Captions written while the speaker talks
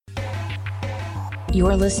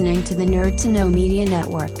You're listening to the Nerd to Know Media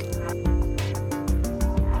Network.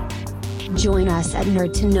 Join us at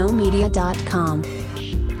nerdtoknowmedia.com.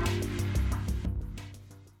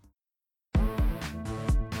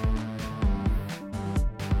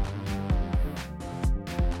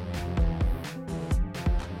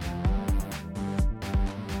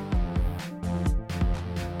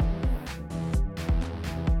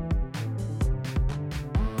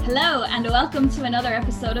 Hello and welcome to another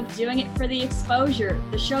episode of Doing It for the Exposure,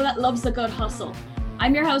 the show that loves a good hustle.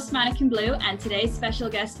 I'm your host Mannequin Blue, and today's special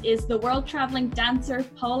guest is the world-traveling dancer,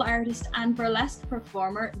 pole artist and burlesque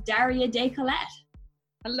performer Daria De Colette.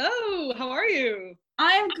 Hello, how are you?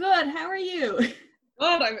 I'm good, how are you?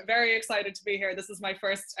 Good, I'm very excited to be here. This is my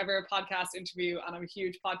first ever podcast interview and I'm a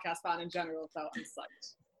huge podcast fan in general, so I'm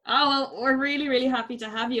psyched. Oh, well, we're really happy to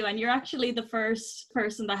have you, and you're actually the first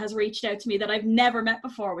person that has reached out to me that I've never met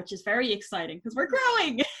before, which is very exciting because we're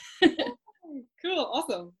growing. Cool,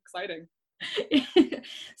 awesome, exciting.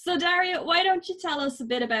 So Daria, why don't you tell us a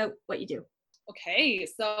bit about what you do? Okay,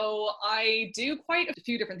 so I do quite a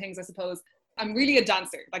few different things, I suppose. I'm really a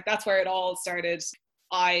dancer, like that's where it all started.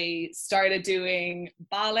 I started doing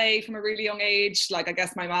ballet from a really young age. Like, I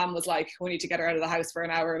guess my mom was like, we need to get her out of the house for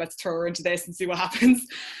an hour. Let's throw her into this and see what happens.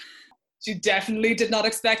 She definitely did not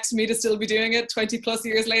expect me to still be doing it 20 plus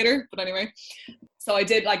years later. But anyway, so I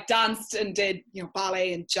did like danced and did,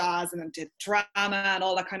 ballet and jazz, and then did drama and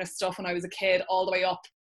all that kind of stuff when I was a kid, all the way up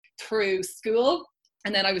through school.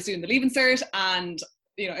 And then I was doing the Leaving Cert, and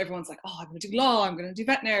everyone's like, oh, I'm going to do law, I'm going to do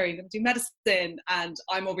veterinary, I'm going to do medicine. And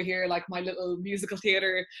I'm over here like my little musical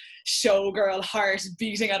theatre showgirl heart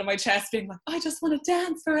beating out of my chest, being like, I just want to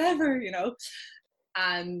dance forever,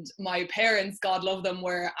 And my parents, God love them,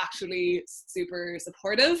 were actually super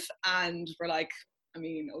supportive and were like,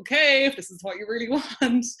 okay, if this is what you really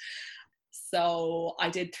want. So I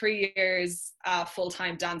did 3 years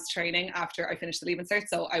full-time dance training after I finished the Leaving Cert.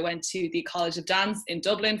 So I went to the College of Dance in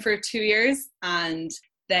Dublin for 2 years, and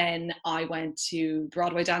then I went to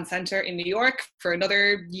Broadway Dance Centre in New York for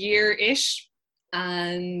another year-ish.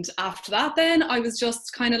 And after that, then I was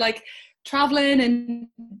just kind of like traveling and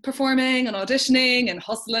performing and auditioning and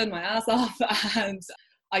hustling my ass off. And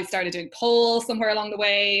I started doing pole somewhere along the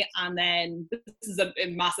way. And then this is a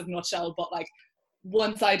massive nutshell, but like,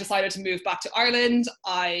 once I decided to move back to Ireland,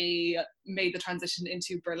 I made the transition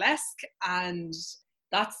into burlesque, and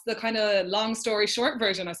that's the kind of long story short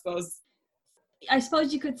version, I suppose. I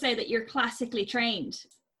suppose you could say that you're classically trained.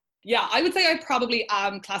 Yeah, I would say I probably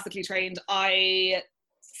am classically trained. I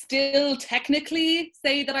still technically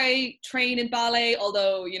say that I train in ballet,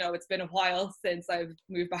 although, it's been a while since I've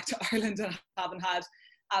moved back to Ireland and I haven't had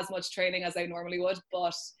as much training as I normally would,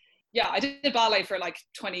 but yeah, I did ballet for like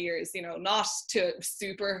 20 years, not to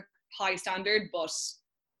super high standard, but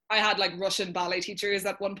I had like Russian ballet teachers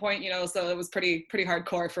at one point, so it was pretty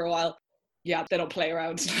hardcore for a while. Yeah, they don't play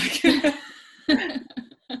around.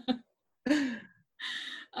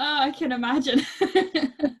 Oh, I can imagine.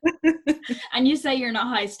 And you say you're not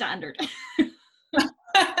high standard.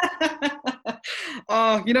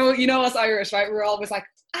 Oh, you know us Irish, right? We're always like,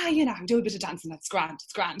 do a bit of dancing, that's grand,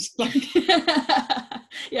 it's grand.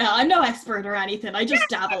 Yeah, I'm no expert or anything, I just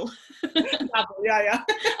dabble. Yeah.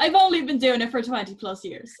 I've only been doing it for 20 plus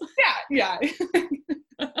years. Yeah.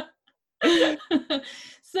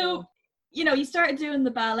 So, you started doing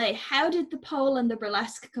the ballet. How did the pole and the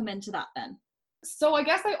burlesque come into that then? So I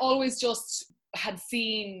guess I always just had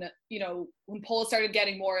seen, when pole started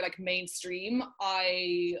getting more like mainstream,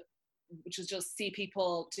 I would just see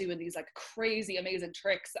people doing these like crazy, amazing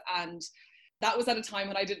tricks. And that was at a time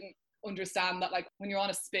when I didn't understand that like when you're on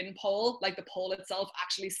a spin pole, like the pole itself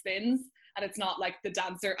actually spins, and it's not like the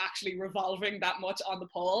dancer actually revolving that much on the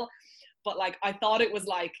pole. But like I thought it was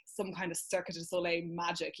like some kind of Cirque du Soleil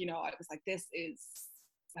magic, I was like, this is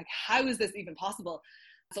like, how is this even possible?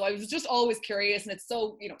 So I was just always curious, and it's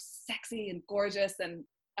so, sexy and gorgeous. And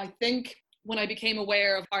I think when I became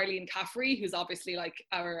aware of Arlene Caffrey, who's obviously like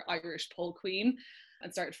our Irish pole queen,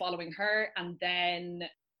 and started following her, and then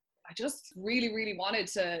I just really wanted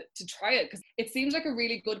to try it, because it seems like a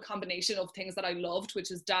really good combination of things that I loved, which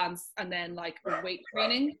is dance and then like weight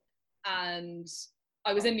training. And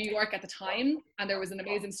I was in New York at the time, and there was an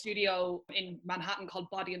amazing studio in Manhattan called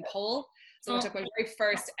Body and Pole. So I took my very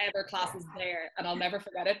first ever classes there, and I'll never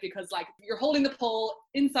forget it, because like you're holding the pole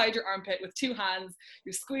inside your armpit with 2 hands,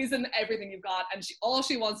 you're squeezing everything you've got, and all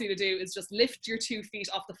she wants you to do is just lift your 2 feet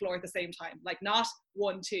off the floor at the same time, like not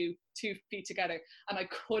 1, 2 feet together. And I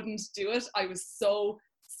couldn't do it. I was so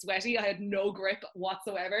sweaty. I had no grip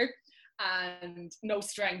whatsoever. and no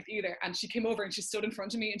strength either. And she came over and she stood in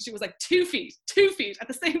front of me and she was like 2 feet at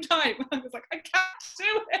the same time. I was like, I can't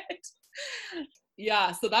do it.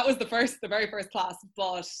 Yeah, so that was the very first class.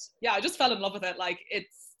 But yeah, I just fell in love with it. Like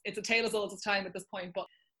it's a tale as old as time at this point, but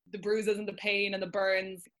the bruises and the pain and the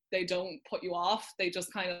burns, they don't put you off. They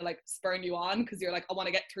just kind of like spurn you on, because you're like, I want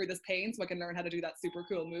to get through this pain so I can learn how to do that super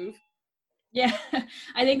cool move. Yeah,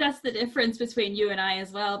 I think that's the difference between you and I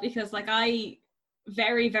as well, because like I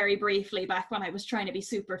very, very briefly back when I was trying to be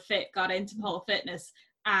super fit, got into pole fitness.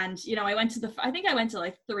 And, you know, I went to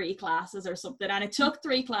like 3 classes or something. And it took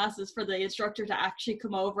 3 classes for the instructor to actually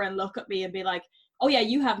come over and look at me and be like, oh yeah,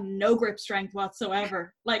 you have no grip strength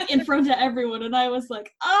whatsoever, like in front of everyone. And I was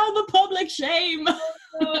like, oh, the public shame.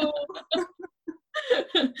 No.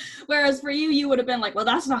 Whereas for you would have been like, well,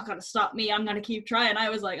 that's not going to stop me. I'm going to keep trying.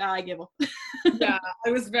 I was like, I give up. Yeah,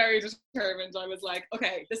 I was very determined. I was like,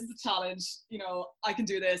 okay, this is a challenge. You know, I can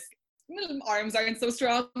do this. My arms aren't so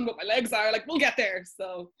strong, but my legs are. Like, we'll get there.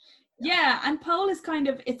 So yeah, and pole is kind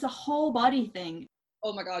of, it's a whole body thing.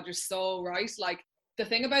 Oh my God, you're so right. Like, the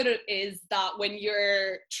thing about it is that when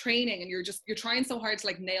you're training and you're trying so hard to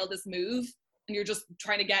like nail this move, and you're just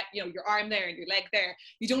trying to get, you know, your arm there and your leg there,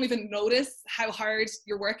 you don't even notice how hard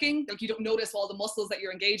you're working. Like, you don't notice all the muscles that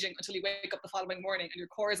you're engaging until you wake up the following morning and your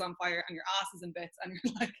core is on fire and your ass is in bits and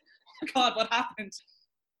you're like, oh my God, what happened?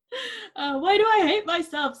 Why do I hate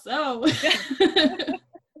myself so?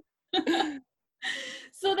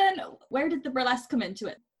 So then where did the burlesque come into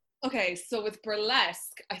it? Okay, so with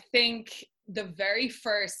burlesque, I think the very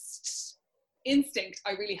first instinct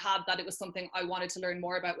I really had that it was something I wanted to learn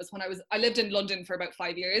more about was when I lived in London for about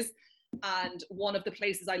 5 years, and one of the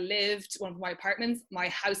places I lived, one of my apartments, my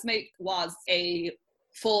housemate was a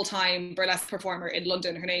full-time burlesque performer in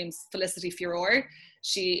London. Her name's Felicity Furore.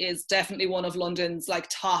 She is definitely one of London's like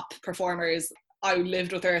top performers. I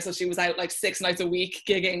lived with her, so she was out like 6 nights a week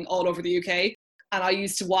gigging all over the UK, and I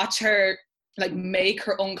used to watch her like make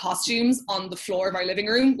her own costumes on the floor of our living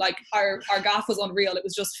room. Like our gaff was unreal. It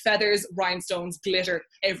was just feathers, rhinestones, glitter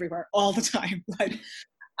everywhere all the time. Like,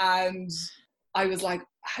 and I was like,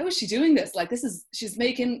 how is she doing this? Like, she's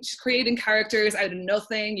creating characters out of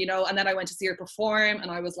nothing, you know? And then I went to see her perform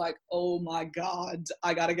and I was like, oh my God,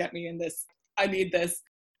 I gotta get me in this. I need this.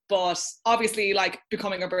 But obviously, like,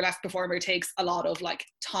 becoming a burlesque performer takes a lot of like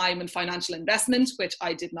time and financial investment, which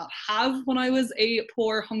I did not have when I was a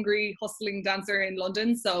poor, hungry, hustling dancer in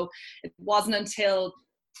London. So it wasn't until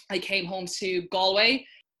I came home to Galway,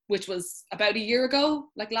 which was about a year ago,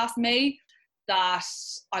 like last May, that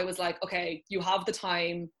I was like, okay, you have the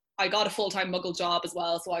time. I got a full-time Muggle job as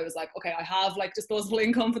well. So I was like, okay, I have like disposable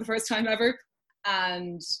income for the first time ever.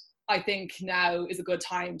 And I think now is a good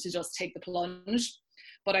time to just take the plunge.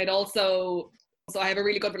 But so I have a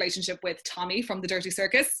really good relationship with Tommy from the Dirty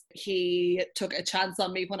Circus. He took a chance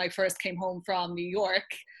on me when I first came home from New York,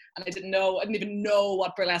 and I didn't even know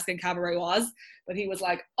what burlesque and cabaret was. But he was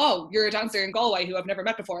like, oh, you're a dancer in Galway who I've never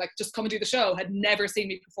met before. Like, just come and do the show. Had never seen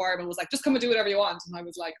me perform and was like, just come and do whatever you want. And I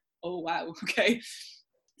was like, oh, wow, okay.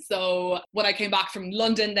 So when I came back from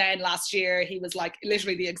London then last year, he was like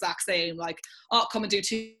literally the exact same, like, oh, come and do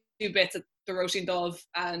two bits at the Roisin Dubh.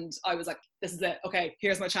 And I was like, this is it. Okay,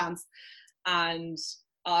 here's my chance. And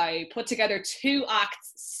I put together 2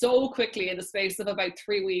 acts so quickly in the space of about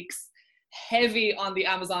 3 weeks, heavy on the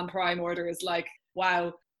Amazon Prime orders, like,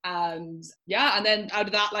 wow. And yeah, and then out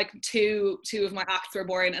of that, like two of my acts were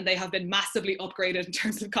born, and they have been massively upgraded in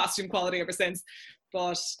terms of costume quality ever since.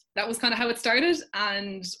 But that was kind of how it started.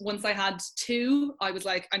 And once I had 2, I was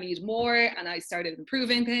like, I need more. And I started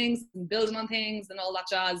improving things and building on things and all that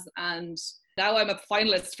jazz. And now I'm a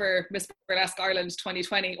finalist for Miss Burlesque Ireland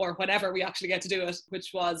 2020, or whenever we actually get to do it,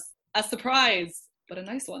 which was a surprise, but a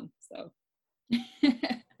nice one. So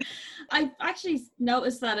I've actually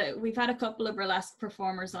noticed that we've had a couple of burlesque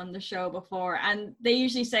performers on the show before, and they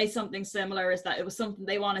usually say something similar, is that it was something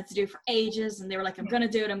they wanted to do for ages, and they were like, I'm going to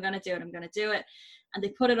do it, I'm going to do it, I'm going to do it. And they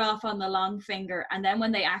put it off on the long finger. And then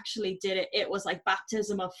when they actually did it, it was like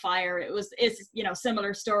baptism of fire. It's, you know,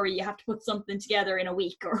 similar story. You have to put something together in a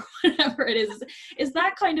week or whatever it is. Is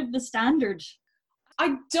that kind of the standard?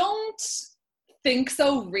 I don't think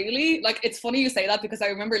so, really. Like, it's funny you say that, because I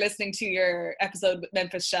remember listening to your episode with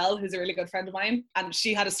Memphis Shell, who's a really good friend of mine, and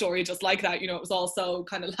she had a story just like that. You know, it was also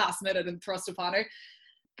kind of last minute and thrust upon her.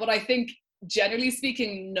 But I think generally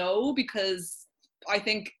speaking, no, because I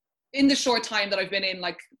think in the short time that I've been in,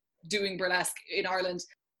 like, doing burlesque in Ireland,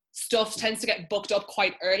 stuff tends to get booked up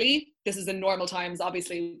quite early. This is in normal times,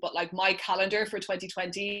 obviously, but like my calendar for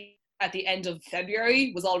 2020 at the end of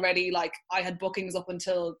February was already like, I had bookings up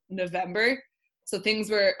until November. So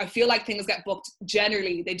I feel like things get booked,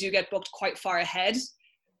 generally they do get booked quite far ahead.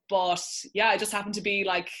 But yeah, it just happened to be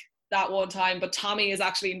like that one time. But Tommy is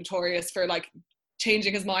actually notorious for like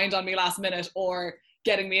changing his mind on me last minute or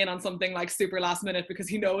getting me in on something like super last minute, because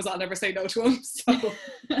he knows I'll never say no to him. So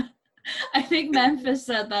I think Memphis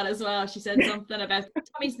said that as well. She said something about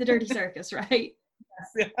Tommy's the dirty circus, right?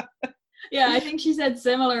 yes, yeah. Yeah, I think she said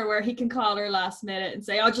similar, where he can call her last minute and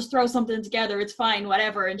say, "Oh, just throw something together, it's fine,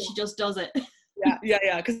 whatever," and she just does it.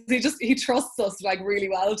 Yeah, because he trusts us like really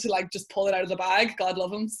well to like just pull it out of the bag. God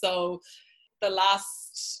love him. So the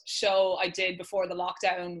last show I did before the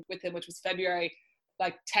lockdown with him, which was February,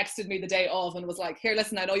 like texted me the day of and was like, "Here,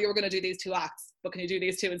 listen, I know you were going to do these 2 acts, but can you do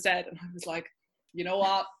these 2 instead?" And I was like, you know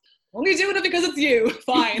what? Only doing it because it's you.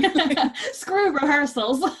 Fine. Screw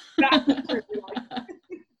rehearsals.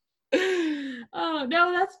 Oh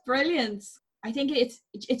no, that's brilliant. I think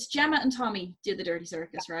it's Gemma and Tommy do the dirty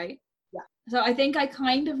circus, right? Yeah. So I think I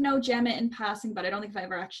kind of know Gemma in passing, but I don't think I've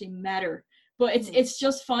ever actually met her. But it's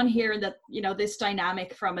just fun hearing that, you know, this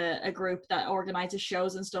dynamic from a group that organizes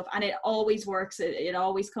shows and stuff, and it always works. It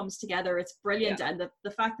always comes together. It's brilliant. Yeah. And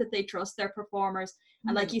the fact that they trust their performers,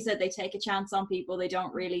 and like you said, they take a chance on people they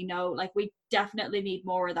don't really know. Like, we definitely need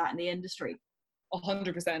more of that in the industry.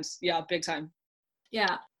 100%. Yeah, big time.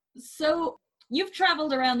 Yeah. So you've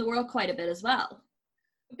traveled around the world quite a bit as well.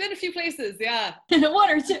 I've been a few places, yeah. 1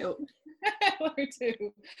 or 2. 1 or 2.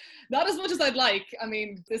 Not as much as I'd like. I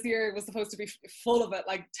mean, this year was supposed to be full of it,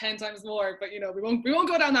 like 10 times more, but you know, we won't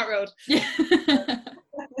go down that road.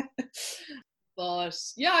 But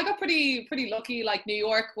yeah, I got pretty lucky. Like, New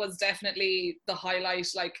York was definitely the highlight.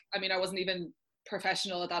 Like, I mean, I wasn't even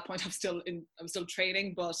professional at that point. I'm still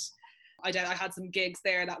training, but I had some gigs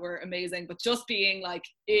there that were amazing. But just being like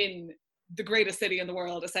in the greatest city in the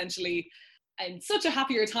world, essentially, and such a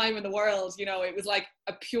happier time in the world, you know, it was like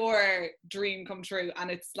a pure dream come true. And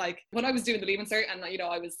it's like, when I was doing the Leaving Cert, and you know,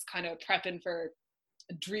 I was kind of prepping for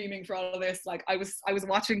dreaming for all of this, like I was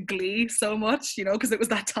watching Glee so much, you know, because it was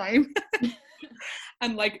that time.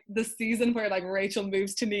 And like the season where like Rachel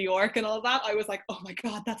moves to New York and all that, I was like, oh my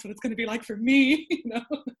God, that's what it's going to be like for me, you know.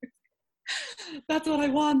 That's what I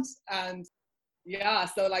want. And yeah,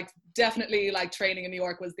 so like definitely like training in New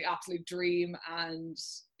York was the absolute dream, and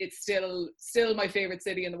it's still my favorite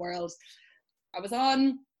city in the world. I was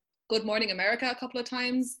on Good Morning America a couple of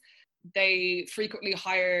times. They frequently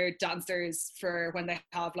hire dancers for when they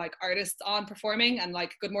have like artists on performing, and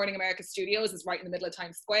like Good Morning America Studios is right in the middle of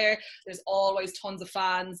Times Square. There's always tons of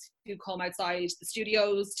fans who come outside the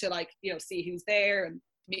studios to like, you know, see who's there and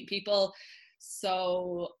meet people.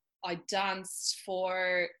 So I danced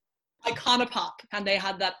for Iconopop, and they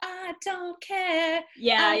had that "I don't care."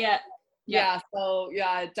 Yeah. So yeah,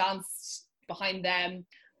 I danced behind them.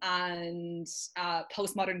 And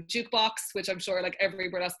Postmodern Jukebox, which I'm sure like every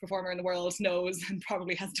burlesque performer in the world knows and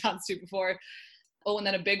probably has danced to before. Oh, and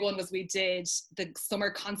then a big one was we did the summer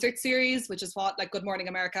concert series, which is what like Good Morning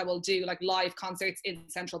America will do, like live concerts in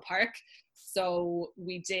Central Park. So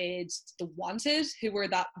we did The Wanted, who were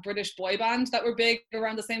that British boy band that were big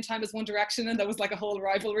around the same time as One Direction, and there was like a whole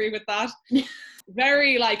rivalry with that.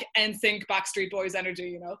 Very like NSYNC, Backstreet Boys energy,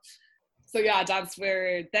 you know. So yeah, I danced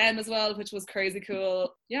for them as well, which was crazy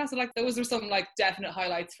cool. Yeah, so like those were some like definite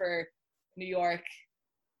highlights for New York.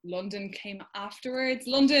 London came afterwards.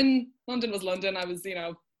 London was London. I was, you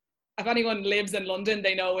know, if anyone lives in London,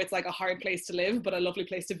 they know it's like a hard place to live, but a lovely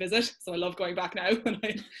place to visit. So I love going back now when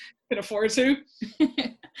I can afford to.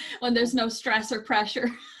 When there's no stress or pressure.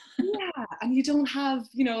 Yeah, and you don't have,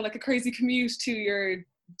 you know, like a crazy commute to your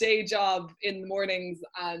day job in the mornings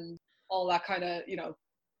and all that kind of, you know,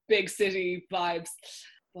 big city vibes.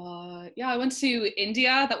 But yeah, I went to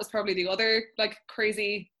India. That was probably the other like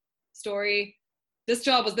crazy story. This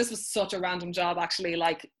was such a random job, actually.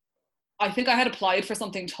 Like, I think I had applied for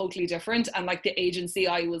something totally different, and like the agency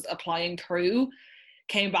I was applying through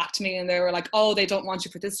came back to me and they were like, oh, they don't want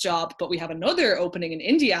you for this job, but we have another opening in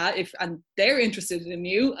India and they're interested in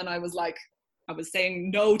you. And I was like, I was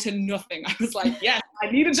saying no to nothing. I was like, yes,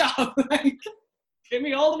 I need a job. Like, give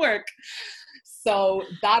me all the work. So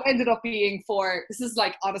that ended up being this is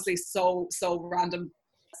like honestly so random.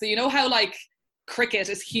 So you know how like cricket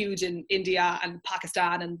is huge in India and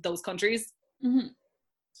Pakistan and those countries? Mm-hmm.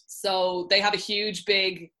 So they have a huge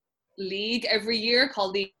big league every year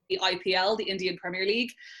called the IPL, the Indian Premier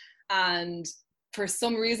League. And for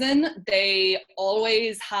some reason, they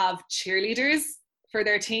always have cheerleaders for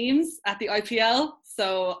their teams at the IPL.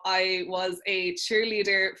 So I was a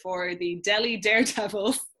cheerleader for the Delhi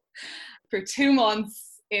Daredevils for 2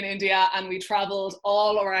 months in India, and we traveled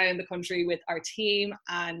all around the country with our team,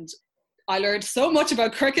 and I learned so much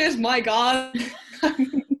about cricket, my God.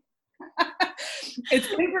 It's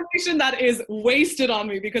information that is wasted on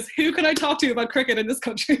me because who can I talk to about cricket in this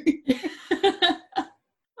country?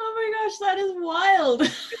 Oh my gosh, that is wild.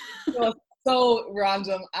 It was so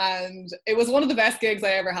random, and it was one of the best gigs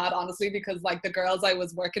I ever had, honestly, because like the girls I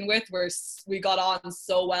was working with we got on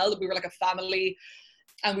so well. We were like a family,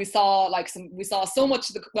 and we saw so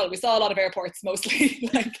much we saw a lot of airports mostly.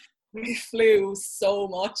 Like we flew so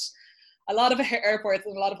much, a lot of airports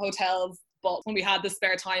and a lot of hotels. But when we had the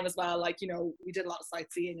spare time as well, like, you know, we did a lot of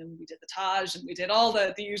sightseeing and we did the Taj and we did all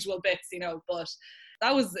the usual bits, you know, but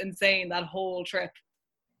that was insane, that whole trip.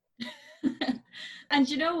 And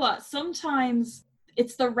you know what? Sometimes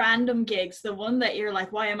it's the random gigs, the one that you're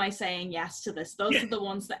like, why am I saying yes to this? Those are the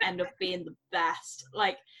ones that end up being the best.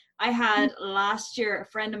 Like I had last year,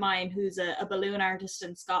 a friend of mine who's a balloon artist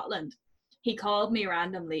in Scotland. He called me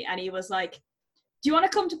randomly and he was like, do you want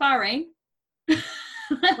to come to Bahrain?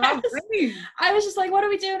 I was just like, what are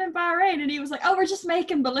we doing in Bahrain? And he was like, oh, we're just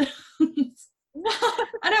making balloons. And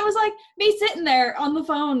it was like me sitting there on the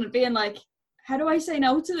phone and being like, how do I say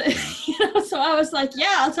no to this? You know, so I was like,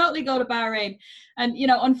 yeah, I'll totally go to Bahrain. And, you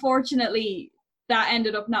know, unfortunately, that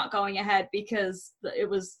ended up not going ahead because it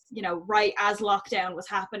was, you know, right as lockdown was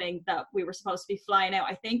happening that we were supposed to be flying out.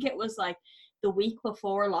 I think it was like the week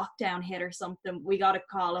before lockdown hit or something. We got a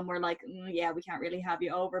call and we're like, yeah, we can't really have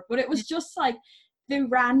you over. But it was just like the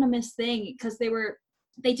randomest thing because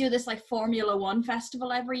they do this like Formula One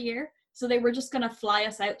festival every year. So they were just going to fly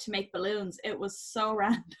us out to make balloons. It was so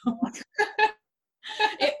random.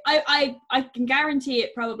 I can guarantee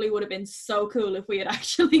it probably would have been so cool if we had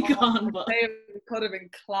actually gone. But it could have been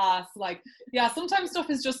class. Like, yeah, sometimes stuff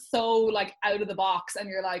is just so like out of the box and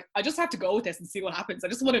you're like, I just have to go with this and see what happens. I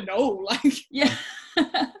just want to know. Like, yeah.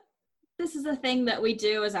 This is a thing that we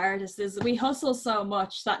do as artists is we hustle so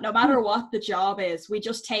much that no matter what the job is, we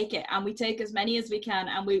just take it and we take as many as we can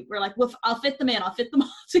and we're like, well, I'll fit them in. I'll fit them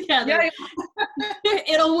all together. Yeah.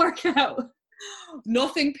 It'll work out.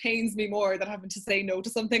 Nothing pains me more than having to say no to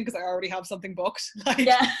something because I already have something booked. Like,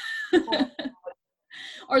 yeah.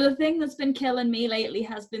 Or the thing that's been killing me lately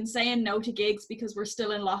has been saying no to gigs because we're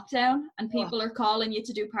still in lockdown and people are calling you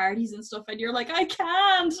to do parties and stuff and you're like, I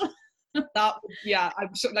can't. That, yeah,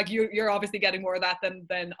 I'm sure like you're obviously getting more of that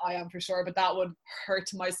than I am for sure, but that would hurt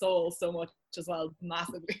my soul so much as well,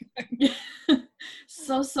 massively.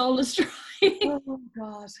 So soul destroying. Oh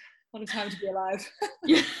God, what a time to be alive.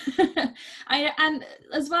 Yeah. And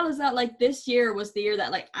as well as that, like this year was the year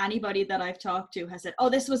that like anybody that I've talked to has said, oh,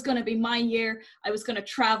 this was going to be my year. I was going to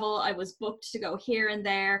travel. I was booked to go here and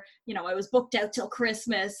there. You know, I was booked out till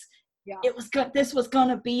Christmas. Yeah. It was good. This was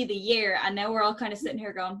gonna be the year, and now we're all kind of sitting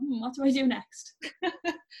here going, what do I do next?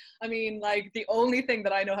 I mean, like the only thing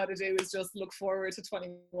that I know how to do is just look forward to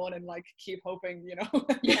 21 and like keep hoping, you know.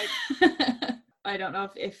 Like, I don't know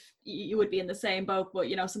if you would be in the same boat, but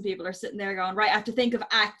you know, some people are sitting there going, right, I have to think of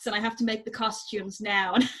acts and I have to make the costumes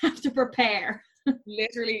now and I have to prepare.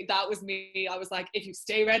 Literally, that was me. I was like, if you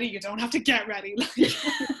stay ready, you don't have to get ready. Like,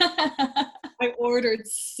 I ordered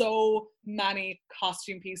so many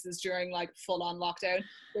costume pieces during like full on lockdown.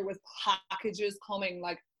 There was packages coming,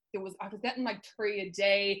 like I was getting like 3 a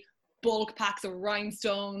day, bulk packs of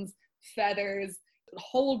rhinestones, feathers,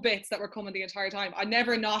 whole bits that were coming the entire time. I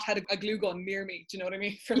never not had a glue gun near me, do you know what I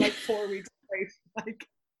mean? For like 4 weeks straight. Like,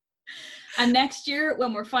 and next year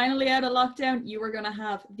when we're finally out of lockdown, you are going to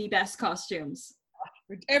have the best costumes.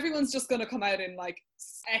 Everyone's just going to come out in like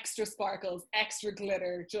extra sparkles, extra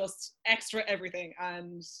glitter, just extra everything.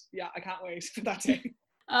 And yeah, I can't wait for that day.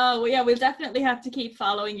 Oh, well, yeah, we'll definitely have to keep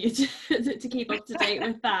following you to keep up to date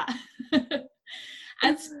with that.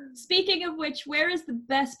 And speaking of which, where is the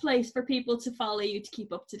best place for people to follow you to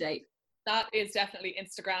keep up to date? That is definitely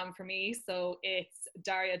Instagram for me. So it's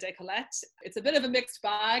Daria De Colette. It's a bit of a mixed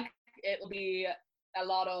bag. It'll be a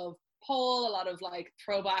lot of Pole, a lot of like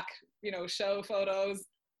throwback, you know, show photos,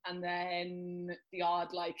 and then the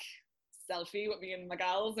odd like selfie with me and my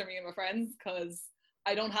gals or me and my friends, because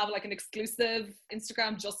I don't have like an exclusive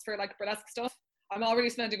Instagram just for like burlesque stuff. I'm already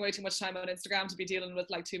spending way too much time on Instagram to be dealing with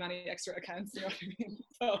like too many extra accounts, you know what I mean?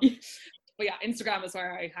 So, but yeah, Instagram is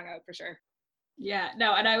where I hang out for sure. Yeah,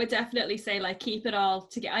 no, and I would definitely say like keep it all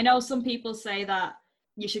together. I know some people say that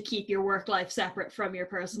you should keep your work life separate from your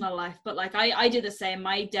personal life, but like I do the same.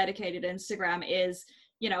 My dedicated Instagram is,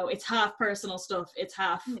 you know, it's half personal stuff, it's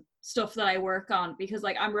half stuff that I work on, because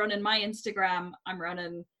like I'm running my Instagram, I'm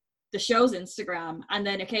running the show's Instagram, and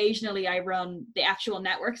then occasionally I run the actual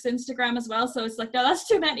network's Instagram as well. So it's like, no, that's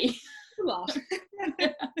too many. A lot.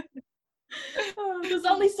 There's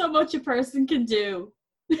only so much a person can do.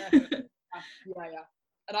 Yeah.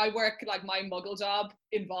 And I work, like, my muggle job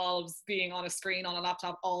involves being on a screen on a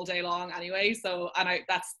laptop all day long anyway. So, and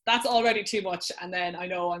that's already too much. And then I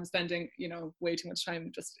know I'm spending, you know, way too much time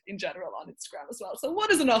just in general on Instagram as well. So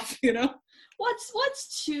what is enough, you know?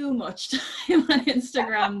 What's too much time on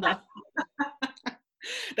Instagram though?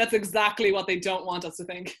 That's exactly what they don't want us to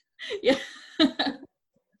think. Yeah.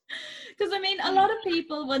 Because I mean, a lot of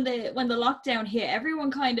people, when the lockdown hit,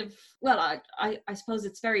 everyone kind of, well, I suppose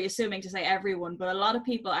it's very assuming to say everyone, but a lot of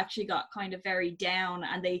people actually got kind of very down,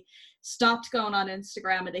 and they stopped going on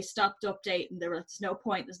Instagram, and they stopped updating. There was no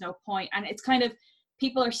point. And it's kind of,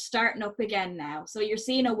 people are starting up again now. So you're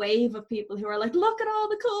seeing a wave of people who are like, look at all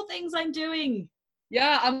the cool things I'm doing.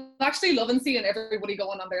 Yeah, I'm actually loving seeing everybody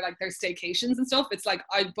going on their staycations and stuff. It's like,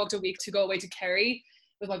 I booked a week to go away to Kerry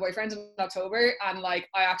with my boyfriend in October, and like,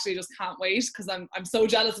 I actually just can't wait, because I'm so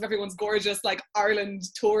jealous of everyone's gorgeous like Ireland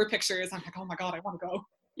tour pictures. I'm like, oh my god, I want to go.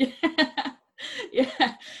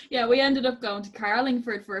 Yeah, we ended up going to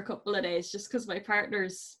Carlingford for a couple of days just because my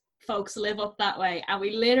partner's folks live up that way, and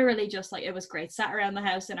we literally just, like, it was great, sat around the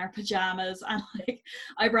house in our pajamas, and like,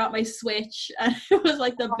 I brought my Switch, and it was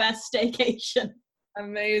like the best staycation.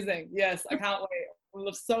 Amazing. Yes, I can't wait.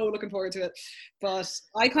 I'm so looking forward to it. But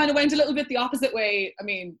I kind of went a little bit the opposite way. I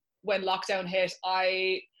mean, when lockdown hit,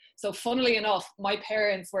 so funnily enough, my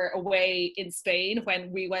parents were away in Spain when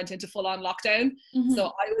we went into full-on lockdown. Mm-hmm.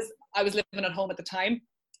 So I was living at home at the time,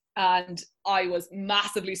 and I was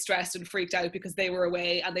massively stressed and freaked out because they were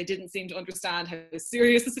away and they didn't seem to understand how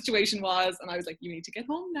serious the situation was. And I was like, you need to get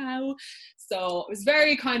home now. So I was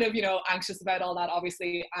very kind of, you know, anxious about all that,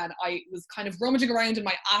 obviously. And I was kind of rummaging around in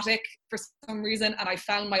my attic for some reason, and I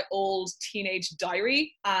found my old teenage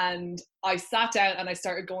diary, and I sat down and I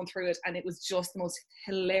started going through it, and it was just the most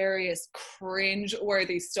hilarious,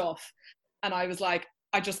 cringe-worthy stuff. And I was like,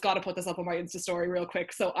 I just got to put this up on my Insta story real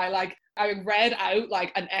quick. So I read out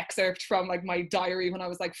like an excerpt from like my diary when I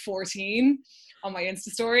was like 14 on my Insta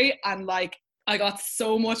story, and like, I got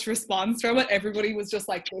so much response from it. Everybody was just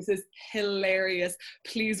like, this is hilarious.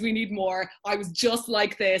 Please, we need more. I was just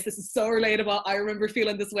like this. This is so relatable. I remember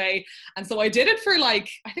feeling this way. And so I did it for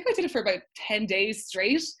about 10 days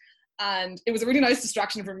straight. And it was a really nice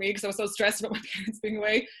distraction for me because I was so stressed about my parents being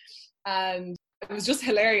away. And it was just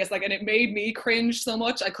hilarious. Like, and it made me cringe so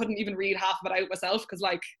much. I couldn't even read half of it out myself because,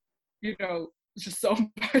 like, you know, it's just so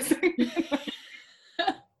embarrassing.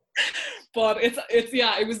 But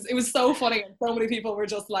it was so funny, and so many people were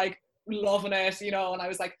just like loving it, you know, and I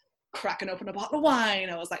was like cracking open a bottle of wine.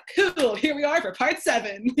 I was like, cool, here we are for part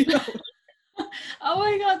 7, you know. Oh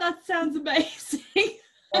my god, that sounds amazing.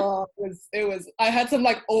 Oh, it was I had some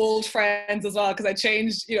like old friends as well, because I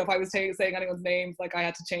changed, you know, if I was saying anyone's names, like I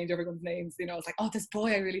had to change everyone's names, you know. It's like, oh, this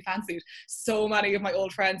boy I really fancied. So many of my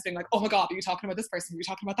old friends being like, oh my god, are you talking about this person? Are you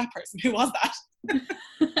talking about that person? Who was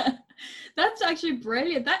that? That's actually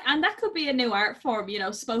brilliant. That could be a new art form, you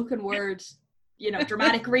know, spoken word, you know,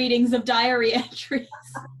 dramatic readings of diary entries.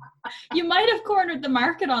 You might have cornered the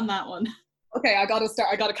market on that one. Okay, I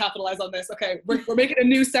gotta capitalize on this. Okay, we're making a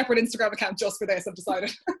new separate Instagram account just for this, I've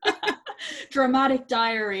decided. Dramatic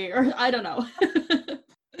diary, or I don't know.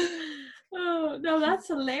 Oh no, that's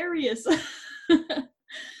hilarious.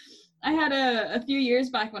 I had a few years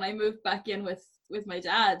back when I moved back in with my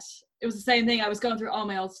dad. It was the same thing. I was going through all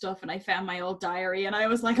my old stuff and I found my old diary, and I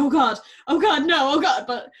was like, oh god, no, oh god.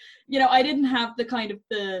 But you know, I didn't have the kind of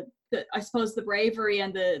the I suppose the bravery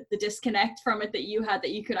and the disconnect from it that you had,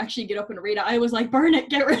 that you could actually get up and read it. I was like, burn it,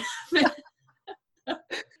 get rid of it.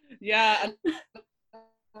 Yeah, and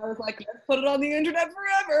I was like, let's put it on the internet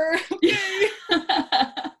forever. Okay.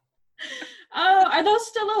 Oh, are those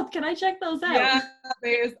still up? Can I check those out? Yeah,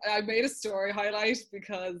 I made a story highlight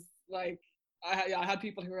because like I had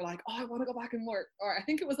people who were like, oh, I want to go back and work, or I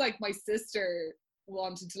think it was like my sister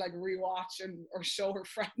wanted to like rewatch or show her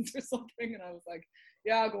friends or something, and I was like,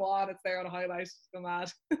 yeah, go on, it's there on a highlight. Go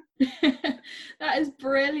mad. That is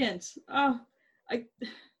brilliant. Oh,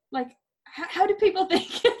 how do people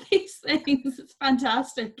think of these things? It's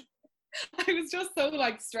fantastic. I was just so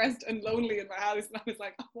like stressed and lonely in my house, and I was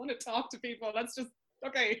like, I want to talk to people. Let's just,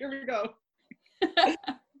 okay, here we go.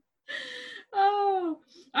 Oh,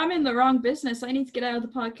 I'm in the wrong business. I need to get out of the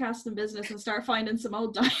podcasting business and start finding some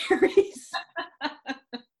old diaries.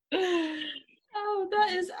 Oh,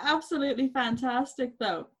 that is absolutely fantastic,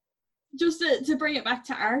 though. Just to bring it back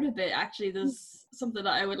to art a bit, actually, there's something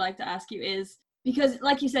that I would like to ask you is, because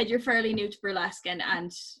like you said, you're fairly new to burlesque,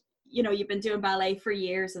 and you know, you've been doing ballet for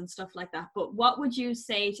years and stuff like that, but what would you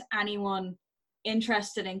say to anyone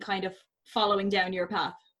interested in kind of following down your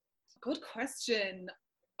path? Good question.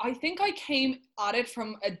 I think I came at it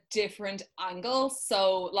from a different angle.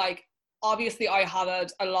 So like, obviously I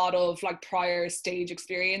had a lot of like prior stage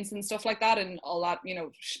experience and stuff like that, and all that, you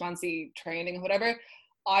know, schmancy training and whatever.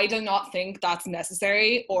 I do not think that's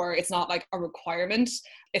necessary, or it's not like a requirement.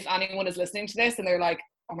 If anyone is listening to this and they're like,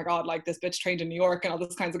 oh my God, like this bitch trained in New York and all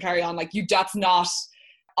this kinds of carry on, like that's not,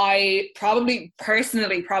 I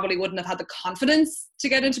personally wouldn't have had the confidence to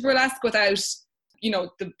get into burlesque without, you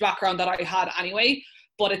know, the background that I had anyway.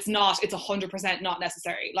 But it's 100% not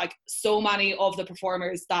necessary. Like so many of the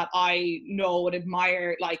performers that I know and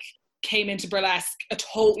admire, like came into burlesque a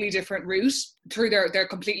totally different route through their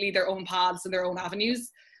completely their own paths and their own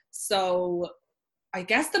avenues. So I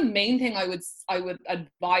guess the main thing I would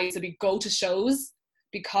advise would be go to shows,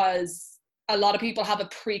 because a lot of people have a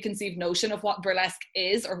preconceived notion of what burlesque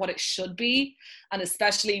is or what it should be. And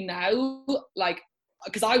especially now, like,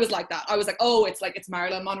 because I was like that. I was like, oh, it's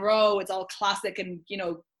Marilyn Monroe. It's all classic and, you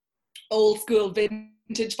know, old school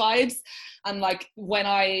vintage vibes. And like when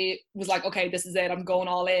I was like, okay, this is it, I'm going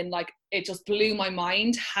all in, like it just blew my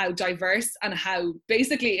mind how diverse and how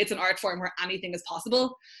basically it's an art form where anything is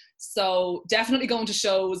possible. So definitely going to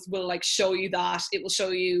shows will like show you that. It will show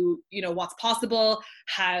you, you know, what's possible,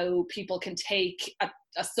 how people can take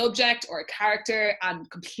a subject or a character and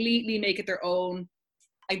completely make it their own.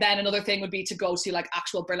 And then another thing would be to go to like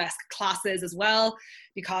actual burlesque classes as well,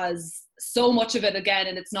 because so much of it, again,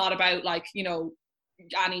 and it's not about like, you know,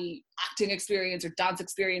 any acting experience or dance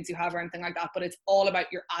experience you have or anything like that, but it's all about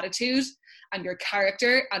your attitude and your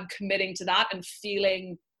character and committing to that and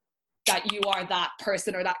feeling that you are that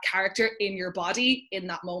person or that character in your body in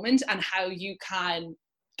that moment, and how you can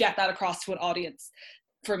get that across to an audience.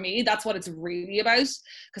 For me, that's what it's really about.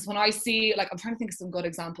 Because when I see, like, I'm trying to think of some good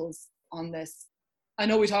examples on this. I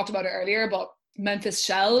know we talked about it earlier, but Memphis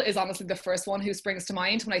Shell is honestly the first one who springs to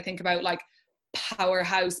mind when I think about like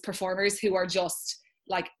powerhouse performers who are just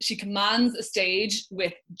like, she commands a stage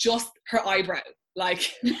with just her eyebrow.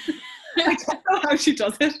 Like, I don't know how she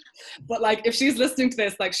does it, but like if she's listening to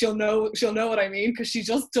this, like she'll know what I mean, because she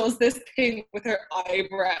just does this thing with her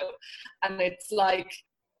eyebrow, and it's like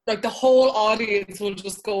the whole audience will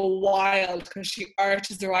just go wild because she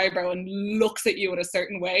arches her eyebrow and looks at you in a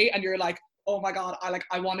certain way, and you're like, oh my God,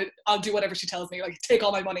 I'll do whatever she tells me, like take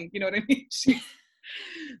all my money, you know what I mean?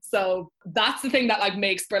 So that's the thing that like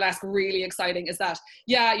makes burlesque really exciting, is that,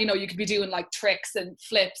 yeah, you know, you could be doing like tricks and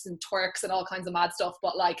flips and twerks and all kinds of mad stuff,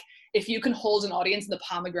 but like if you can hold an audience in the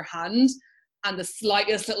palm of your hand and the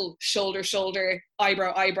slightest little shoulder,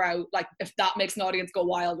 eyebrow, like if that makes an audience go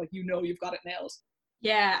wild, like, you know, you've got it nailed.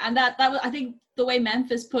 Yeah, and that was, I think the way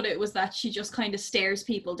Memphis put it was that she just kind of stares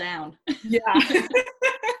people down. Yeah.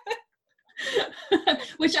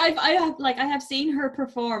 Which I have seen her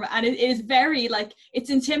perform, and it is very like, it's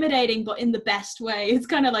intimidating, but in the best way. It's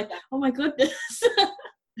kind of like, oh my goodness.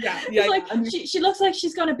 Yeah. It's like, she looks like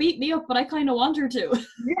she's gonna beat me up, but I kind of want her to.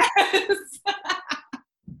 Yes.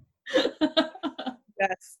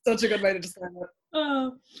 Yes, such a good way to describe it.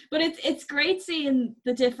 Oh, but it's great seeing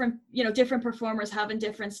the different performers having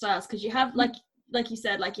different styles, because you have like you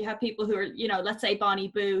said, like you have people who are, you know, let's say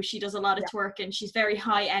Bonnie Boo, she does a lot of twerk and she's very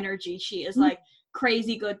high energy. She is like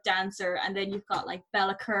crazy good dancer. And then you've got like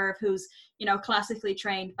Bella Curve, who's, you know, classically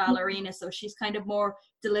trained ballerina. So she's kind of more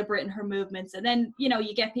deliberate in her movements. And then, you know,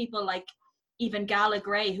 you get people like even Gala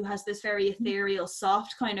Gray, who has this very ethereal,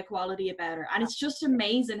 soft kind of quality about her. And it's just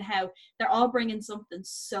amazing how they're all bringing something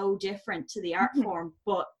so different to the art form,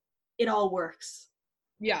 but it all works.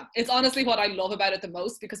 Yeah, it's honestly what I love about it the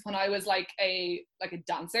most, because when I was like a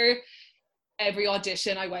dancer, every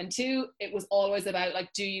audition I went to, it was always about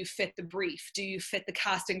like, do you fit the brief? Do you fit the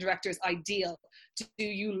casting director's ideal? Do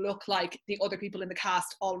you look like the other people in the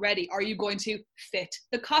cast already? Are you going to fit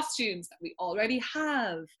the costumes that we already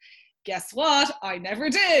have? Guess what? I never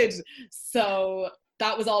did. So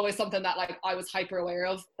that was always something that like I was hyper aware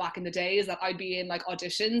of back in the days, that I'd be in like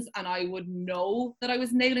auditions and I would know that I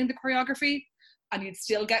was nailing the choreography, and you'd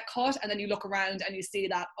still get caught, and then you look around and you see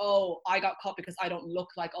that, oh, I got caught because I don't look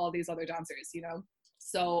like all these other dancers, you know?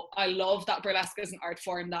 So I love that burlesque is an art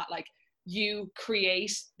form that like you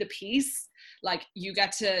create the piece, like you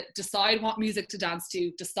get to decide what music to dance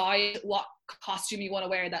to, decide what costume you want to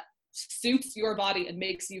wear that suits your body and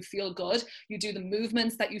makes you feel good. You do the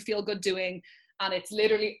movements that you feel good doing, and it's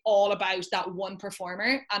literally all about that one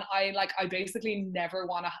performer. And I basically never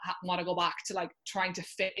want to go back to like trying to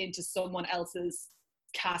fit into someone else's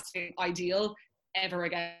casting ideal ever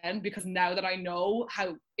again, because now that I know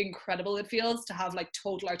how incredible it feels to have like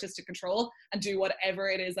total artistic control and do whatever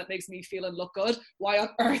it is that makes me feel and look good, why on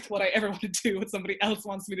earth would I ever want to do what somebody else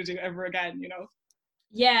wants me to do ever again, you know?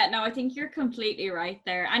 Yeah, no, I think you're completely right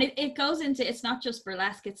there. And it goes into, it's not just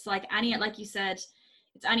burlesque, it's like any, like you said,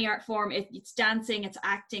 it's any art form, it's dancing, it's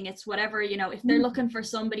acting, it's whatever, you know, if they're looking for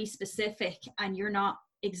somebody specific and you're not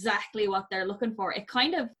exactly what they're looking for, it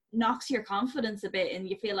kind of knocks your confidence a bit and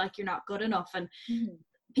you feel like you're not good enough. And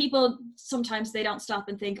people sometimes they don't stop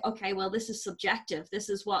and think, okay, well, this is subjective, this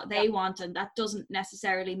is what they want, and that doesn't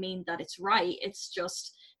necessarily mean that it's right. It's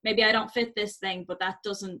just maybe I don't fit this thing, but that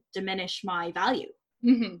doesn't diminish my value.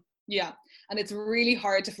 Yeah, and it's really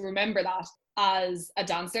hard to remember that as a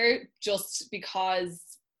dancer, just because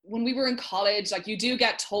when we were in college, like, you do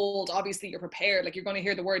get told, obviously you're prepared, like, you're going to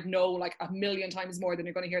hear the word no like a million times more than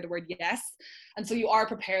you're going to hear the word yes, and so you are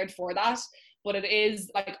prepared for that. But it is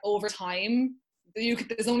like, over time,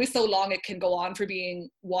 there's only so long it can go on for being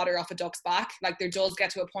water off a duck's back. Like, there does get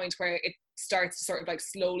to a point where it starts to sort of like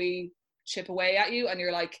slowly chip away at you, and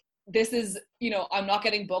you're like, this is, you know, I'm not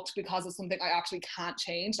getting booked because of something I actually can't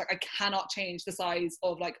change. Like, I cannot change the size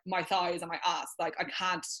of like my thighs and my ass. Like, I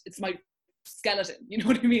can't, it's my skeleton, you know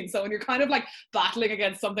what I mean? So when you're kind of like battling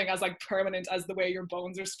against something as like permanent as the way your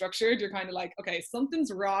bones are structured, you're kind of like, okay,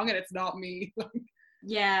 something's wrong and it's not me.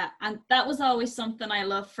 Yeah, and that was always something I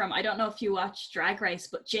loved from, I don't know if you watch Drag Race,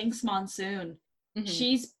 but Jinx Monsoon.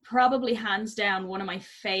 She's probably hands down one of my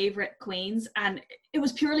favorite queens, and it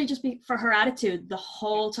was purely just for her attitude the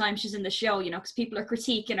whole time she's in the show, you know, because people are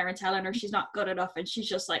critiquing her and telling her she's not good enough, and she's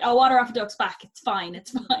just like, oh, water off a duck's back, it's fine,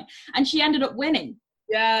 and she ended up winning.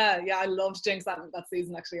 Yeah, I loved Jinx that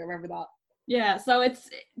season, actually. I remember that. Yeah, so it's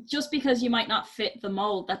just because you might not fit the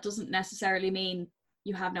mold, that doesn't necessarily mean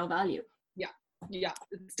you have no value. Yeah,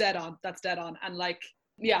 it's dead on. That's dead on. And like,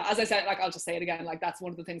 yeah, as I said, like, I'll just say it again, like, that's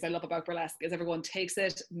one of the things I love about burlesque, is everyone takes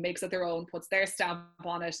it, makes it their own, puts their stamp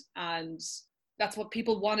on it, and that's what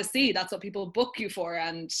people want to see. That's what people book you for.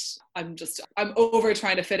 And I'm over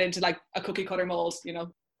trying to fit into like a cookie cutter mold, you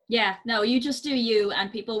know? Yeah, no, you just do you,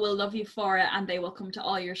 and people will love you for it, and they will come to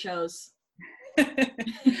all your shows.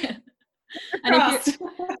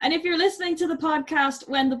 And if you're listening to the podcast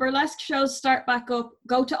when the burlesque shows start back up,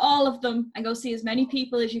 go to all of them and go see as many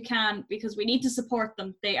people as you can, because we need to support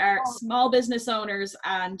them. They are small business owners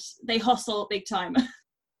and they hustle big time.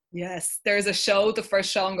 Yes, there's a show, the first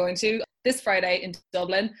show I'm going to this Friday in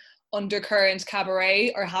Dublin. Undercurrent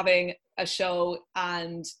Cabaret are having a show,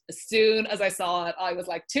 and as soon as I saw it, I was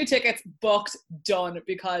like, 2 tickets booked, done,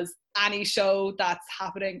 because any show that's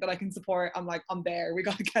happening that I can support, I'm like, I'm there. We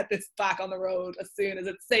got to get this back on the road as soon as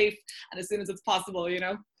it's safe and as soon as it's possible, you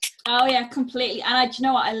know? Oh yeah, completely. And you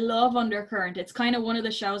know what? I love Undercurrent. It's kind of one of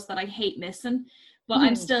the shows that I hate missing, but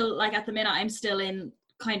I'm still, like, at the minute, I'm still in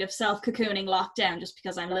kind of self-cocooning lockdown, just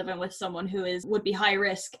because I'm living with someone who would be high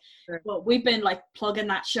risk. Sure. But we've been like plugging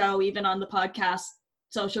that show, even on the podcast,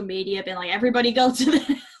 social media, been like, everybody go to this,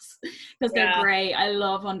 because they're great. I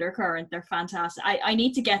love Undercurrent. They're fantastic. I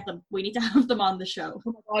need to get them. We need to have them on the show.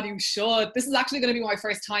 Oh my God, you should. This is actually going to be my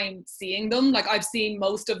first time seeing them. Like, I've seen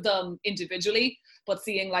most of them individually, but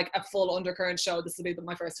seeing like a full Undercurrent show, this will be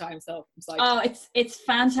my first time. So I'm psyched. Oh, it's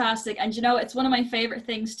fantastic. And you know, it's one of my favorite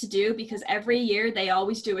things to do, because every year they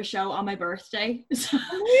always do a show on my birthday. So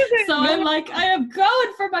I'm like, I am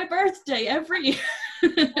going for my birthday every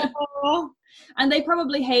year. And they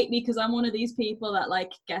probably hate me because I'm one of these people that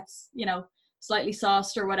like gets, you know, slightly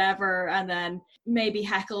sauced or whatever, and then maybe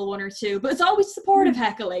heckle one or two, but it's always supportive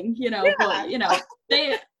heckling, you know. But you know,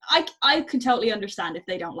 I can totally understand if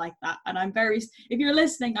they don't like that, and if you're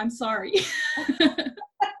listening, I'm sorry.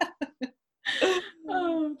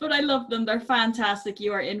 But I love them. They're fantastic.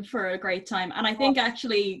 You are in for a great time. And I think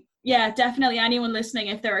actually, yeah, definitely anyone listening,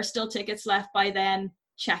 if there are still tickets left by then,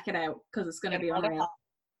 check it out, because it's going to be unreal.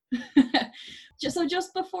 So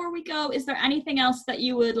just before we go, is there anything else that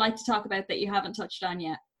you would like to talk about that you haven't touched on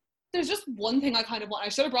yet? There's just one thing I kind of want. I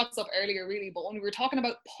should have brought this up earlier, really, but when we were talking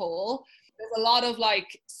about pole, there's a lot of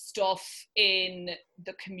like stuff in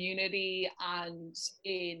the community and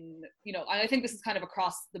in, you know, and I think this is kind of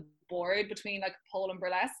across the board between like pole and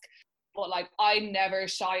burlesque, but like, I never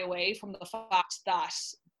shy away from the fact that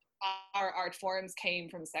our art forms came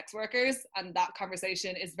from sex workers, and that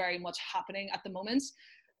conversation is very much happening at the moment.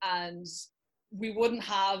 And we wouldn't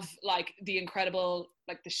have like the incredible,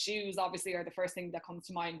 like the shoes obviously are the first thing that comes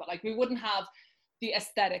to mind, but like, we wouldn't have the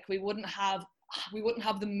aesthetic, we wouldn't have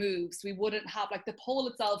the moves, we wouldn't have like, the pole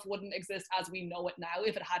itself wouldn't exist as we know it now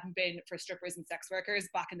if it hadn't been for strippers and sex workers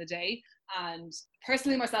back in the day. And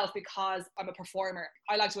personally myself, because I'm a performer,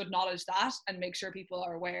 I like to acknowledge that and make sure people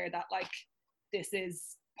are aware that like, this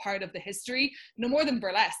is part of the history, no more than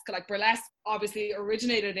burlesque. Like, burlesque obviously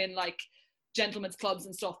originated in like gentlemen's clubs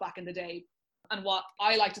and stuff back in the day, and what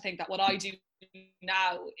I like to think that what I do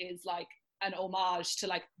now is like an homage to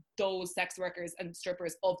like those sex workers and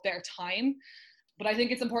strippers of their time. But I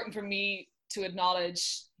think it's important for me to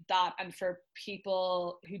acknowledge that. And for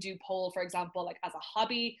people who do pole, for example, like as a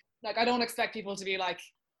hobby, like I don't expect people to be like,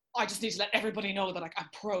 I just need to let everybody know that like I'm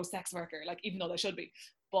pro sex worker, like even though they should be.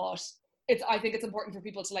 But I think it's important for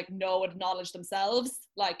people to like know and acknowledge themselves,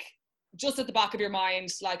 like just at the back of your mind,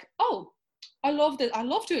 like, oh, I love this. I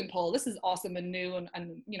love doing pole. This is awesome and new,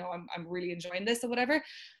 and you know, I'm really enjoying this or whatever.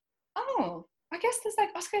 Oh, I guess there's like,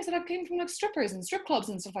 okay, so I came from like strippers and strip clubs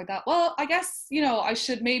and stuff like that. Well, I guess, you know, I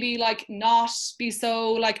should maybe like not be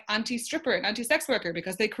so like anti-stripper and anti-sex worker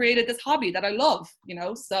because they created this hobby that I love, you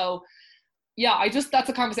know? So yeah, that's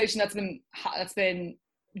a conversation that's been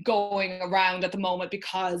going around at the moment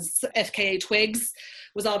because FKA Twigs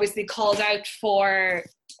was obviously called out for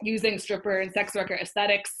using stripper and sex worker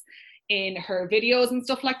aesthetics in her videos and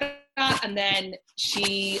stuff like that, and then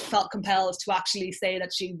she felt compelled to actually say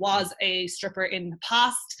that she was a stripper in the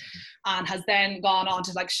past and has then gone on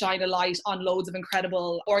to like shine a light on loads of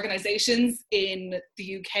incredible organizations in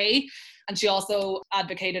the UK. And she also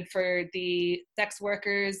advocated for the Sex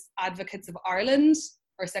Workers Advocates of Ireland,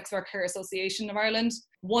 or Sex Worker Association of Ireland,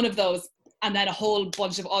 one of those, and then a whole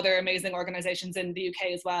bunch of other amazing organizations in the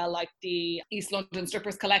UK as well, like the East London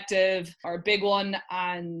Strippers Collective, or a big one.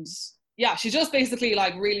 And yeah, she just basically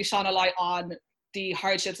like really shone a light on the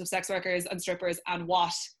hardships of sex workers and strippers and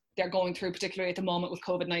what they're going through, particularly at the moment with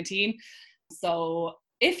COVID-19. So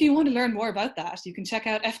if you want to learn more about that, you can check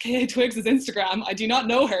out FKA Twigs' Instagram. I do not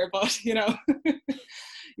know her, but you know,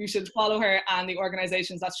 you should follow her and the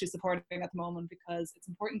organizations that she's supporting at the moment, because it's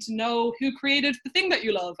important to know who created the thing that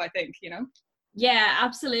you love, I think, you know? Yeah,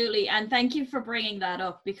 absolutely. And thank you for bringing that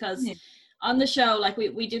up, because on the show, like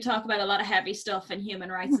we do talk about a lot of heavy stuff and human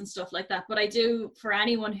rights and stuff like that. But I do, for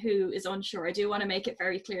anyone who is unsure, I do want to make it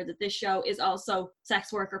very clear that this show is also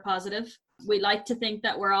sex worker positive. We like to think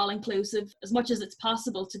that we're all inclusive as much as it's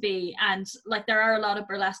possible to be. And like there are a lot of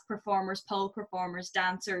burlesque performers, pole performers,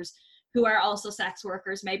 dancers who are also sex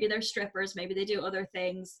workers. Maybe they're strippers, maybe they do other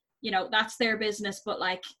things. You know, that's their business. But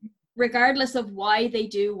like, regardless of why they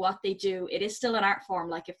do what they do, it is still an art form.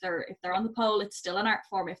 Like if they're on the pole, it's still an art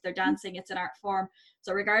form. If they're dancing, it's an art form.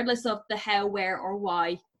 So regardless of the how, where, or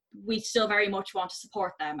why, we still very much want to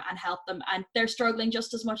support them and help them. And they're struggling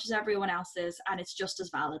just as much as everyone else is, and it's just as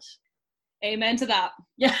valid. Amen to that.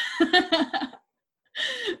 Yeah.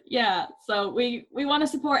 Yeah. So we want to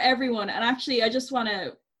support everyone. And actually, I just want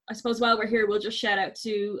to, I suppose while we're here, we'll just shout out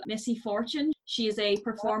to Missy Fortune. She is a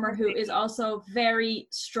performer who is also very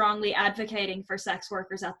strongly advocating for sex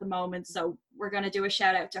workers at the moment. So we're going to do a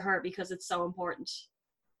shout out to her because it's so important.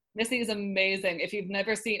 Missy is amazing. If you've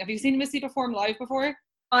never seen, have you seen Missy perform live before?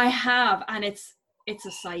 I have, and it's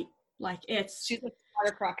a sight. Like she's a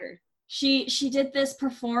firecracker. She did this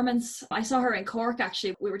performance. I saw her in Cork,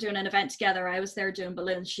 actually. We were doing an event together. I was there doing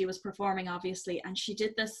balloons. She was performing, obviously, and she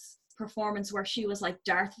did this performance where she was like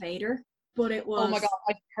Darth Vader, but it was, oh my god,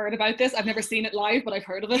 I've heard about this. I've never seen it live, but I've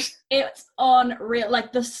heard of it. It's unreal.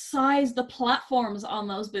 Like the size, the platforms on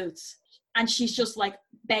those boots, and she's just like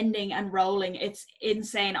bending and rolling. It's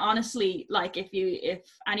insane, honestly. Like if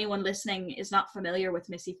anyone listening is not familiar with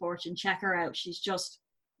Missy Fortune, check her out. She's just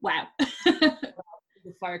wow.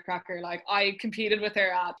 The firecracker. Like I competed with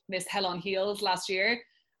her at Miss Hell on Heels last year,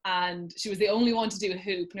 and she was the only one to do a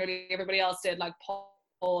hoop. Nearly everybody else did like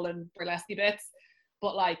pole and burlesque bits,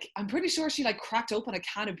 but like I'm pretty sure she like cracked open a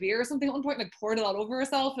can of beer or something at one point and like poured it all over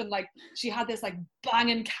herself, and like she had this like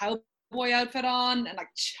banging cowboy outfit on and like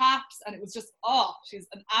chaps, and it was just, oh, she's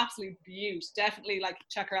an absolute beaut. Definitely like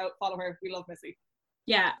check her out, follow her. We love Missy.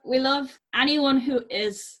 Yeah, we love anyone who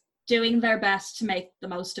is doing their best to make the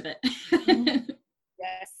most of it.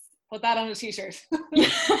 Yes, put that on a t-shirt.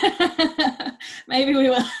 Maybe we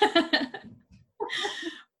will.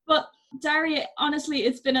 But Daria, honestly,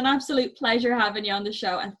 it's been an absolute pleasure having you on the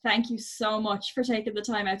show, and thank you so much for taking the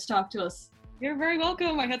time out to talk to us. You're very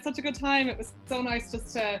welcome. I had such a good time. It was so nice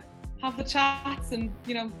just to have the chats and,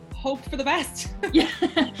 you know, hope for the best. Yeah,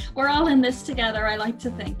 we're all in this together, I like to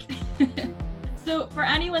think. So for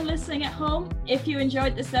anyone listening at home, if you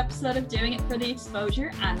enjoyed this episode of Doing It for the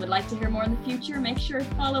Exposure and would like to hear more in the future, make sure to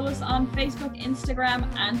follow us on Facebook,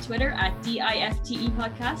 Instagram, and Twitter at DIFTE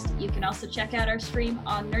Podcast. You can also check out our stream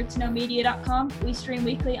on nerdtoknowmedia.com. We stream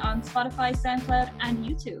weekly on Spotify, SoundCloud, and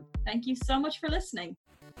YouTube. Thank you so much for listening.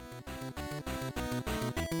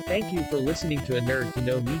 Thank you for listening to a Nerd to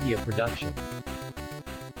Know Media production.